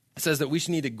says that we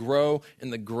should need to grow in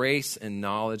the grace and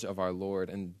knowledge of our Lord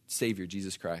and Savior,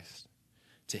 Jesus Christ.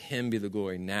 To him be the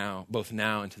glory now, both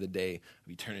now and to the day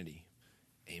of eternity.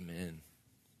 Amen.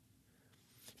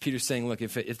 Peter's saying, look,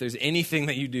 if there's anything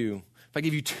that you do, if I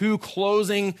give you 2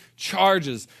 closing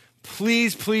charges,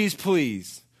 please, please,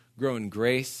 please grow in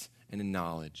grace and in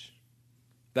knowledge.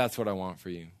 That's what I want for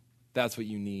you. That's what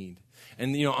you need.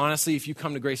 And, honestly, if you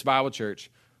come to Grace Bible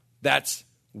Church, that's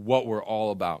what we're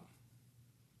all about.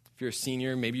 If you're a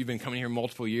senior, maybe you've been coming here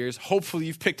multiple years. Hopefully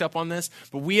you've picked up on this.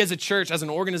 But we as a church, as an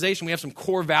organization, we have some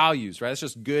core values, right? It's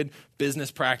just good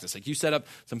business practice. Like you set up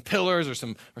some pillars or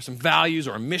some values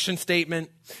or a mission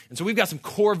statement. And so we've got some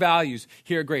core values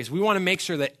here at Grace. We want to make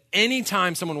sure that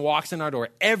anytime someone walks in our door,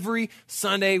 every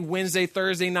Sunday, Wednesday,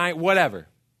 Thursday night, whatever,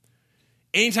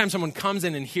 anytime someone comes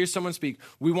in and hears someone speak,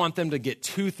 we want them to get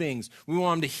 2 things. We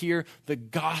want them to hear the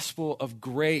gospel of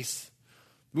grace.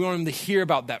 We want them to hear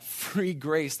about that free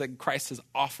grace that Christ has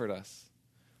offered us.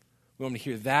 We want them to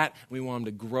hear that. We want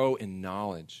them to grow in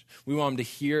knowledge. We want them to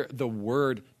hear the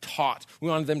word taught. We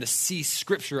want them to see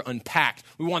scripture unpacked.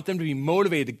 We want them to be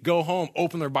motivated to go home,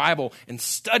 open their Bible, and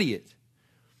study it.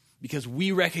 Because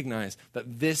we recognize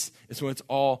that this is what it's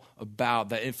all about.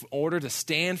 That in order to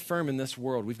stand firm in this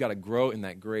world, we've got to grow in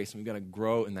that grace and we've got to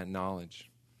grow in that knowledge.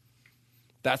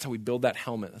 That's how we build that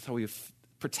helmet. That's how we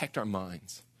protect our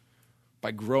minds, by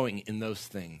growing in those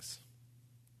things.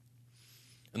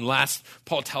 And last,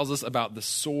 Paul tells us about the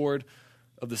sword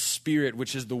of the Spirit,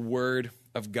 which is the word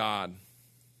of God.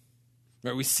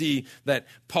 Right? We see that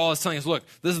Paul is telling us, look,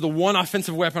 this is the one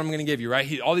offensive weapon I'm going to give you,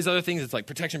 right? All these other things, it's like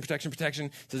protection. He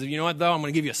says, you know what, though? I'm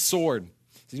going to give you a sword.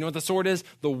 You know what the sword is?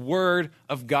 The word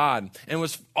of God. And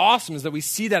what's awesome is that we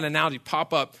see that analogy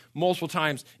pop up multiple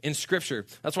times in Scripture.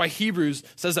 That's why Hebrews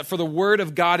says that for the word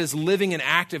of God is living and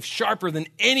active, sharper than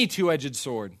any 2-edged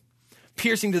sword,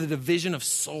 piercing to the division of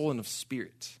soul and of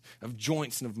spirit, of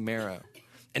joints and of marrow,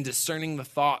 and discerning the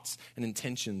thoughts and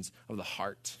intentions of the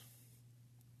heart.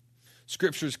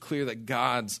 Scripture is clear that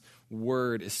God's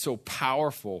word is so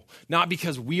powerful, not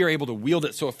because we are able to wield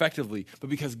it so effectively, but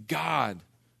because God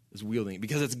is wielding it,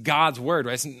 because it's God's word,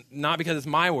 right? It's not because it's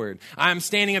my word. I'm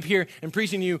standing up here and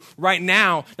preaching to you right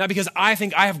now, not because I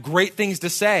think I have great things to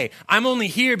say. I'm only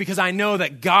here because I know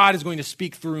that God is going to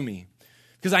speak through me,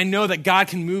 because I know that God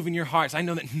can move in your hearts. I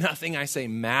know that nothing I say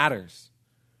matters.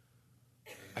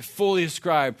 I fully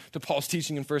ascribe to Paul's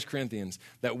teaching in 1 Corinthians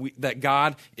that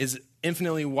God is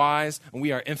infinitely wise and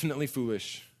we are infinitely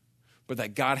foolish, but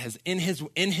that God has in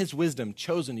his wisdom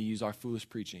chosen to use our foolish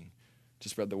preaching to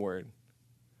spread the word.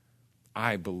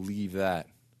 I believe that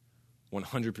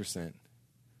 100%,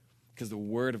 because the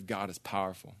word of God is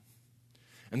powerful.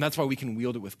 And that's why we can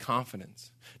wield it with confidence,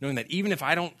 knowing that even if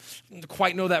I don't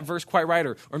quite know that verse quite right,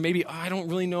 or maybe I don't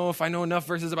really know if I know enough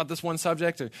verses about this one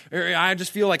subject, or I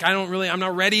just feel like I'm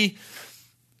not ready,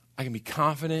 I can be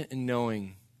confident in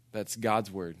knowing that's God's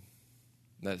word,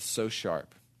 that it's so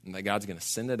sharp, and that God's going to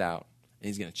send it out, and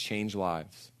he's going to change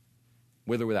lives,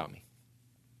 with or without me.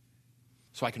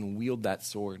 So I can wield that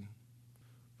sword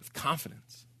with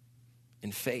confidence,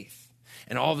 in faith.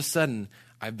 And all of a sudden,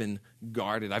 I've been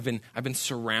guarded. I've been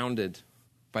surrounded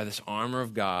by this armor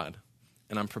of God,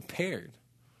 and I'm prepared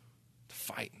to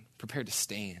fight, prepared to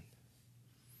stand.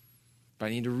 But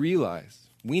we need to realize,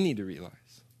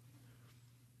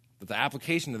 that the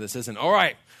application of this isn't, all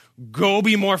right, go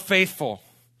be more faithful.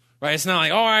 Right? It's not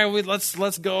like, all right,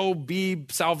 let's go be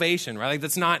salvation, right? Like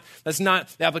that's not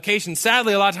the application.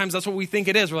 Sadly, a lot of times that's what we think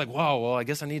it is. We're like, whoa, well, I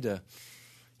guess I need to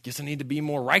guess I need to be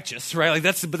more righteous, right?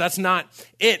 But that's not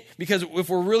it. Because if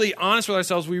we're really honest with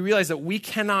ourselves, we realize that we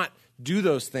cannot do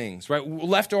those things, right?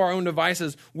 Left to our own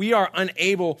devices, we are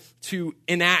unable to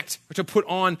enact or to put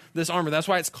on this armor. That's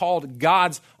why it's called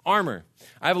God's armor.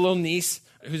 I have a little niece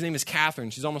whose name is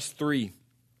Catherine. She's almost 3.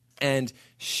 And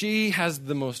she has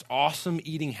the most awesome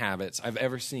eating habits I've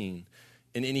ever seen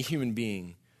in any human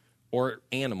being or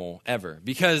animal ever.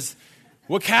 Because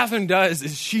what Catherine does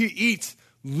is she eats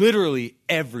literally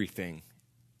everything.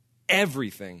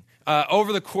 Everything.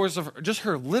 Over the course of just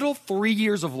her little 3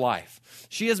 years of life,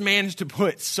 she has managed to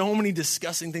put so many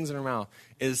disgusting things in her mouth.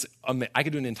 I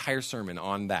could do an entire sermon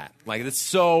on that. Like, it's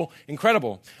so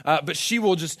incredible. But she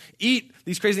will just eat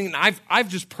these crazy things. I've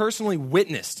just personally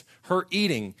witnessed her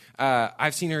eating.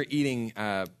 I've seen her eating,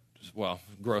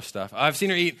 gross stuff. I've seen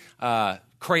her eat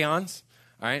crayons,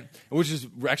 all right, which is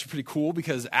actually pretty cool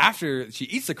because after she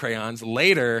eats the crayons,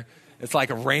 later it's like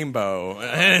a rainbow.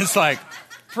 And it's like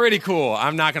pretty cool.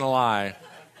 I'm not going to lie.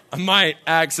 I might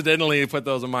accidentally put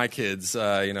those on my kids'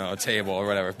 table or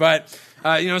whatever. But,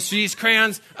 she eats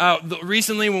crayons.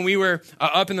 Recently, when we were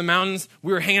up in the mountains,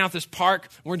 we were hanging out at this park.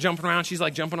 We're jumping around. She's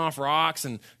like jumping off rocks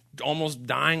and almost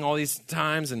dying all these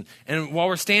times. And while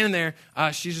we're standing there,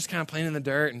 she's just kind of playing in the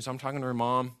dirt. And so I'm talking to her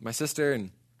mom, my sister,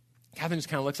 and Catherine just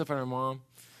kind of looks up at her mom.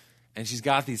 And she's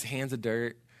got these hands of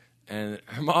dirt. And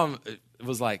her mom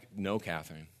was like, "No,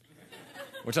 Catherine."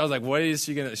 Which I was like, what is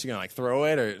she gonna like throw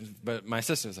it? But my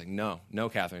sister was like, no,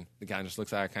 Catherine. The guy just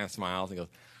looks at her, kind of smiles, and goes,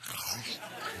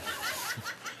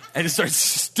 and just starts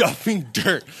stuffing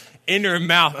dirt into her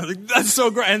mouth. I was like, that's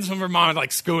so great. And some of her mom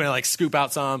would scoop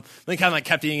out some. Then kind of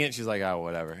kept eating it. She's like, oh,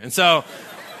 whatever. And so,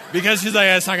 because she's like,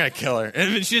 it's not gonna kill her.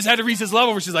 And she just had to reach this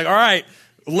level where she's like, all right,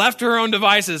 left to her own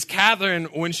devices, Catherine,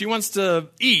 when she wants to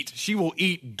eat, she will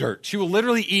eat dirt. She will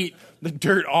literally eat the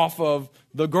dirt off of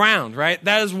the ground, right?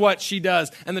 That is what she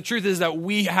does. And the truth is that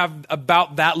we have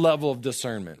about that level of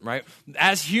discernment, right?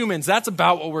 As humans, that's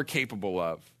about what we're capable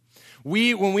of.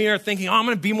 When we are thinking, I'm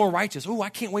going to be more righteous. I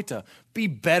can't wait to be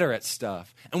better at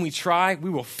stuff. And we try, we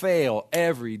will fail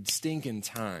every stinking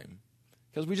time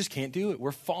because we just can't do it.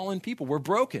 We're fallen people. We're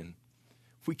broken.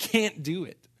 We can't do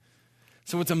it.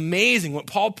 So it's amazing what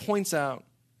Paul points out,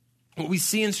 what we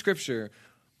see in Scripture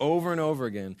over and over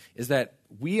again, is that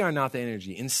we are not the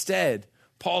energy. Instead,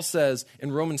 Paul says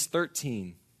in Romans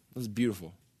 13, this is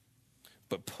beautiful,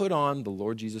 but put on the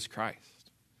Lord Jesus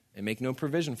Christ and make no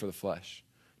provision for the flesh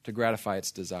to gratify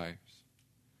its desires.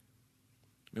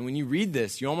 And when you read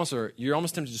this, you're almost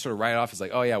tempted to sort of write it off as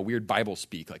like, oh yeah, weird Bible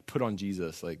speak, like put on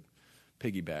Jesus, like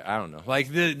piggyback. I don't know.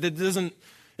 Like it doesn't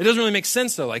really make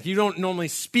sense though. Like you don't normally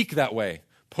speak that way.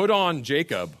 Put on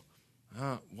Jacob.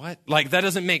 What? Like that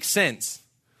doesn't make sense.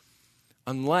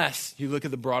 Unless you look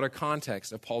at the broader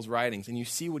context of Paul's writings and you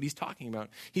see what he's talking about.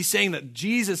 He's saying that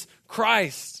Jesus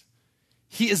Christ,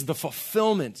 he is the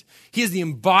fulfillment. He is the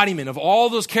embodiment of all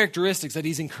those characteristics that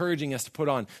he's encouraging us to put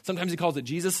on. Sometimes he calls it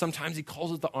Jesus. Sometimes he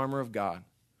calls it the armor of God.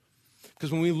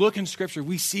 Because when we look in Scripture,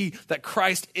 we see that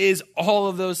Christ is all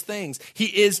of those things. He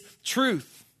is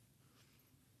truth.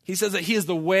 He says that he is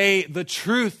the way, the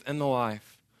truth, and the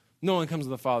life. No one comes to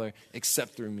the Father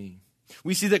except through me.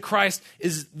 We see that Christ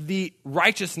is the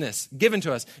righteousness given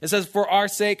to us. It says, for our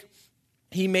sake,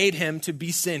 he made him to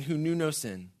be sin who knew no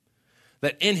sin,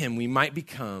 that in him we might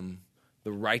become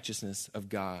the righteousness of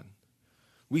God.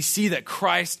 We see that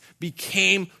Christ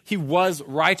he was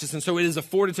righteous, and so it is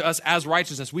afforded to us as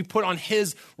righteousness. We put on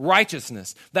his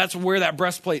righteousness. That's where that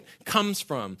breastplate comes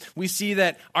from. We see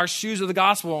that our shoes of the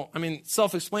gospel,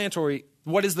 self-explanatory.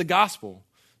 What is the gospel?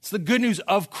 It's the good news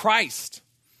of Christ.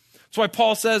 That's why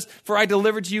Paul says, for I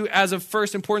delivered to you as of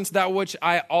first importance that which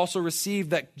I also received,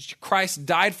 that Christ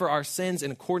died for our sins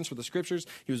in accordance with the Scriptures.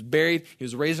 He was buried. He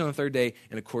was raised on the third day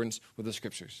in accordance with the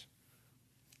Scriptures.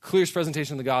 Clearest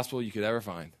presentation of the gospel you could ever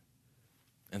find.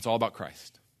 And it's all about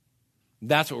Christ.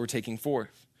 That's what we're taking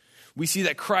forth. We see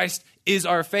that Christ is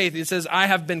our faith. It says, I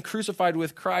have been crucified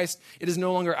with Christ. It is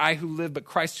no longer I who live, but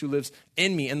Christ who lives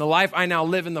in me. And the life I now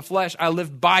live in the flesh, I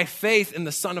live by faith in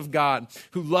the Son of God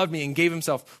who loved me and gave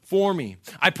himself for me.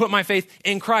 I put my faith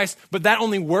in Christ, but that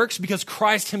only works because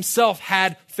Christ himself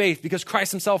had faith, because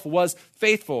Christ himself was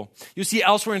faithful. You see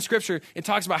elsewhere in Scripture, it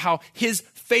talks about how his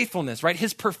faithfulness, right,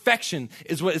 his perfection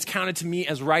is what is counted to me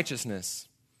as righteousness.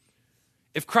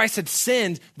 If Christ had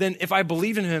sinned, then if I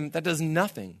believe in him, that does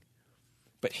nothing.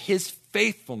 But his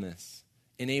faithfulness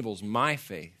enables my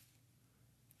faith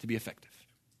to be effective.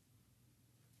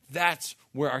 That's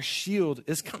where our shield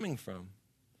is coming from.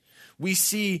 We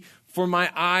see, for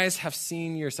my eyes have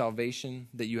seen your salvation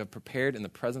that you have prepared in the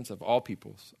presence of all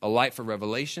peoples, a light for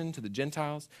revelation to the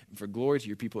Gentiles and for glory to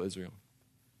your people Israel.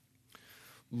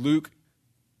 Luke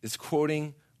is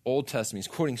quoting Old Testament.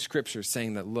 He's quoting scripture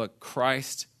saying that, look,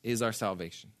 Christ is our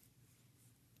salvation.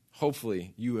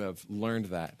 Hopefully you have learned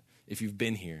that if you've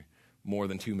been here more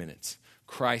than 2 minutes.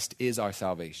 Christ is our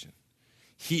salvation.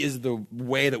 He is the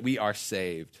way that we are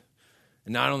saved.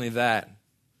 And not only that,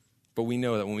 but we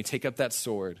know that when we take up that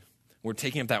sword, we're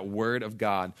taking up that word of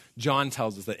God. John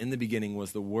tells us that in the beginning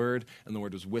was the Word, and the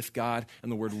Word was with God,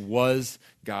 and the Word was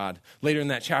God. Later in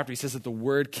that chapter, he says that the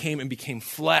Word came and became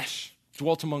flesh,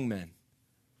 dwelt among men.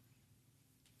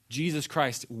 Jesus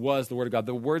Christ was the Word of God.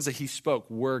 The words that he spoke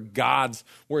were God's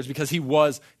words because he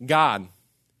was God.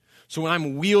 So when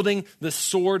I'm wielding the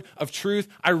sword of truth,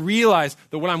 I realize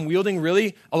that what I'm wielding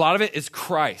really, a lot of it is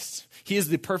Christ. He is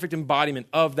the perfect embodiment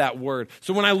of that word.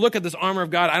 So when I look at this armor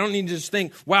of God, I don't need to just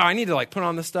think, wow, I need to put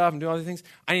on this stuff and do all these things.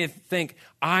 I need to think,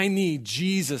 I need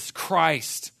Jesus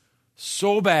Christ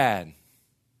so bad.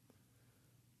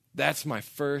 That's my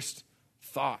first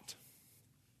thought.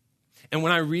 And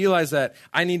when I realize that,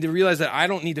 I need to realize that I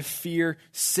don't need to fear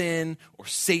sin or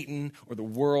Satan or the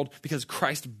world because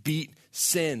Christ beat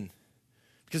sin.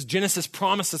 Because Genesis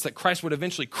promised us that Christ would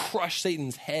eventually crush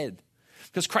Satan's head.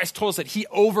 Because Christ told us that he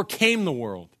overcame the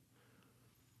world.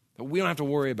 But we don't have to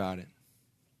worry about it.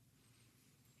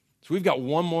 So we've got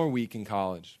one more week in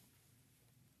college.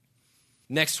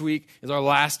 Next week is our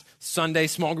last Sunday.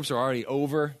 Small groups are already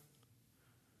over.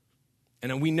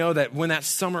 And we know that when that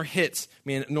summer hits,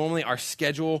 normally our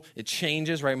schedule, it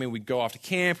changes, right? We go off to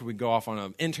camp, or we go off on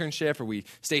an internship, or we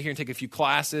stay here and take a few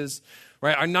classes,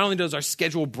 right? Not only does our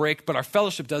schedule break, but our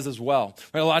fellowship does as well,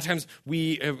 right? A lot of times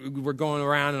we're going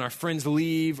around and our friends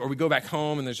leave, or we go back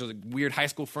home and there's just weird high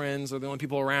school friends are the only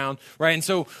people around, right? And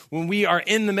so when we are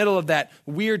in the middle of that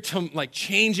weird,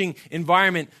 changing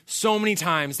environment, so many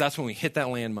times that's when we hit that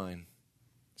landmine.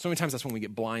 So many times that's when we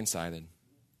get blindsided.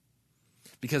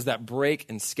 Because that break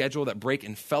in schedule, that break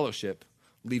in fellowship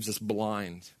leaves us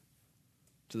blind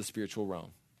to the spiritual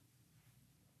realm.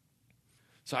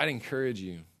 So I'd encourage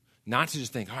you not to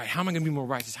just think, all right, how am I going to be more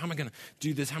righteous? How am I going to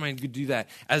do this? How am I going to do that?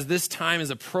 As this time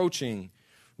is approaching,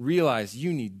 realize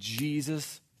you need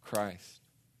Jesus Christ.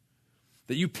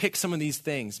 That you pick some of these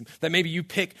things, that maybe you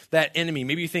pick that enemy.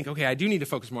 Maybe you think, okay, I do need to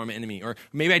focus more on my enemy. Or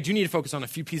maybe I do need to focus on a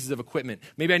few pieces of equipment.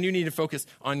 Maybe I do need to focus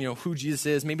on who Jesus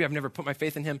is. Maybe I've never put my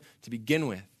faith in him to begin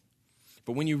with.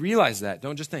 But when you realize that,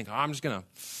 don't just think, I'm just going to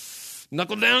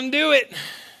knuckle down and do it.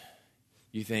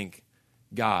 You think,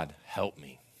 God, help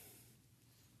me.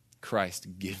 Christ,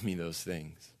 give me those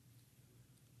things.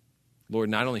 Lord,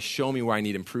 not only show me where I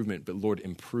need improvement, but Lord,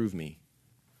 improve me.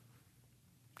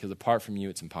 Because apart from you,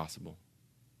 it's impossible.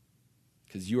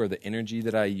 Because you are the energy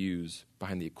that I use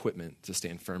behind the equipment to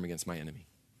stand firm against my enemy.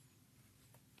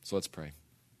 So let's pray.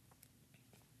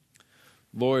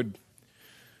 Lord,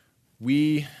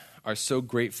 we are so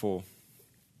grateful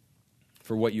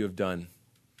for what you have done.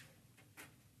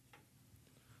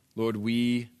 Lord,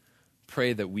 we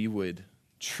pray that we would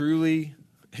truly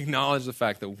acknowledge the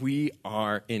fact that we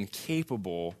are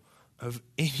incapable of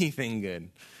anything good.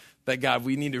 That, God,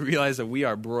 we need to realize that we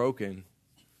are broken.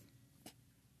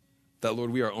 That,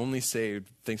 Lord, we are only saved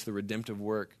thanks to the redemptive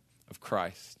work of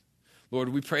Christ. Lord,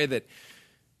 we pray that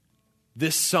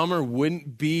this summer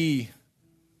wouldn't be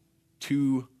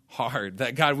too hard.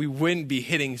 That, God, we wouldn't be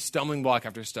hitting stumbling block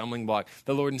after stumbling block.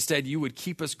 That, Lord, instead, you would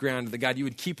keep us grounded. That, God, you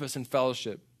would keep us in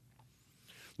fellowship.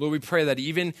 Lord, we pray that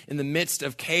even in the midst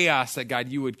of chaos, that, God,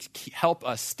 you would help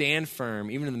us stand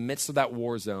firm, even in the midst of that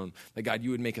war zone, that, God,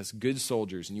 you would make us good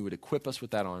soldiers and you would equip us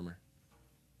with that armor.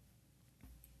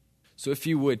 So if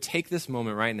you would, take this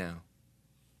moment right now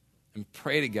and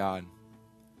pray to God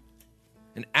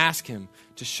and ask him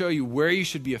to show you where you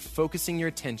should be focusing your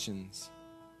attentions.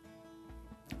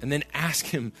 And then ask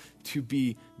him to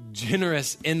be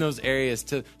generous in those areas,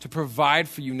 to provide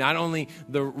for you not only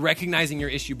the recognizing your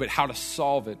issue, but how to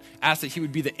solve it. Ask that he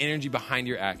would be the energy behind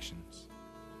your actions.